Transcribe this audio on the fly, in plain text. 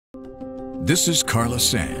This is Carla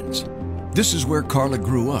Sands. This is where Carla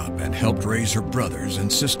grew up and helped raise her brothers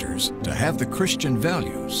and sisters to have the Christian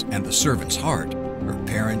values and the servant's heart her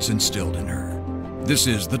parents instilled in her. This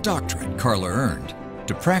is the doctorate Carla earned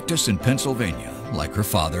to practice in Pennsylvania like her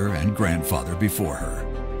father and grandfather before her.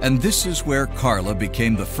 And this is where Carla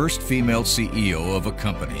became the first female CEO of a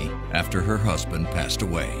company after her husband passed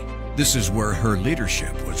away. This is where her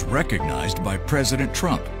leadership was recognized by President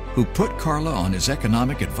Trump, who put Carla on his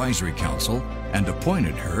Economic Advisory Council and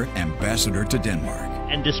appointed her ambassador to Denmark.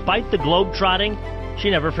 And despite the globe-trotting, she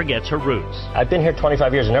never forgets her roots. I've been here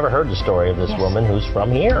 25 years and never heard the story of this woman who's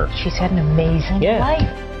from here. She's had an amazing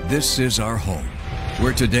life. This is our home,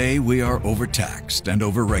 where today we are overtaxed and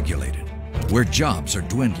overregulated, where jobs are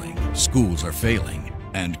dwindling, schools are failing,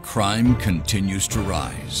 and crime continues to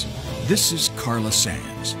rise. This is Carla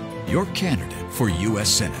Sands, your candidate for U.S.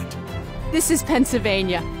 Senate. This is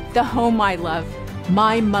Pennsylvania, the home I love.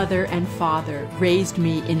 My mother and father raised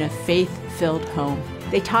me in a faith-filled home.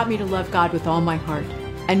 They taught me to love God with all my heart.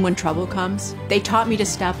 And when trouble comes, they taught me to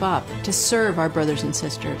step up, to serve our brothers and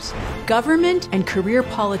sisters. Government and career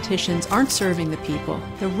politicians aren't serving the people.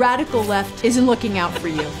 The radical left isn't looking out for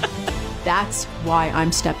you. That's why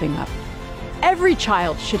I'm stepping up. Every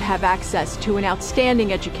child should have access to an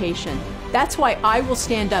outstanding education. That's why I will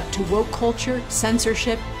stand up to woke culture,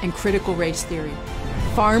 censorship, and critical race theory.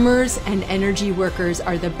 Farmers and energy workers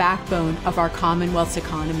are the backbone of our Commonwealth's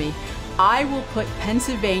economy. I will put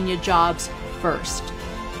Pennsylvania jobs first.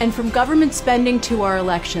 And from government spending to our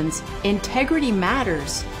elections, integrity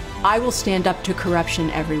matters. I will stand up to corruption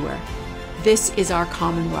everywhere. This is our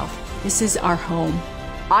Commonwealth. This is our home.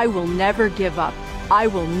 I will never give up. I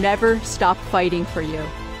will never stop fighting for you.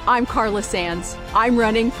 I'm Carla Sands. I'm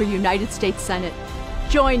running for United States Senate.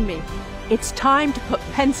 Join me. It's time to put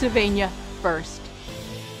Pennsylvania first.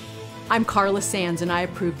 I'm Carla Sands, and I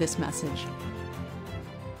approve this message.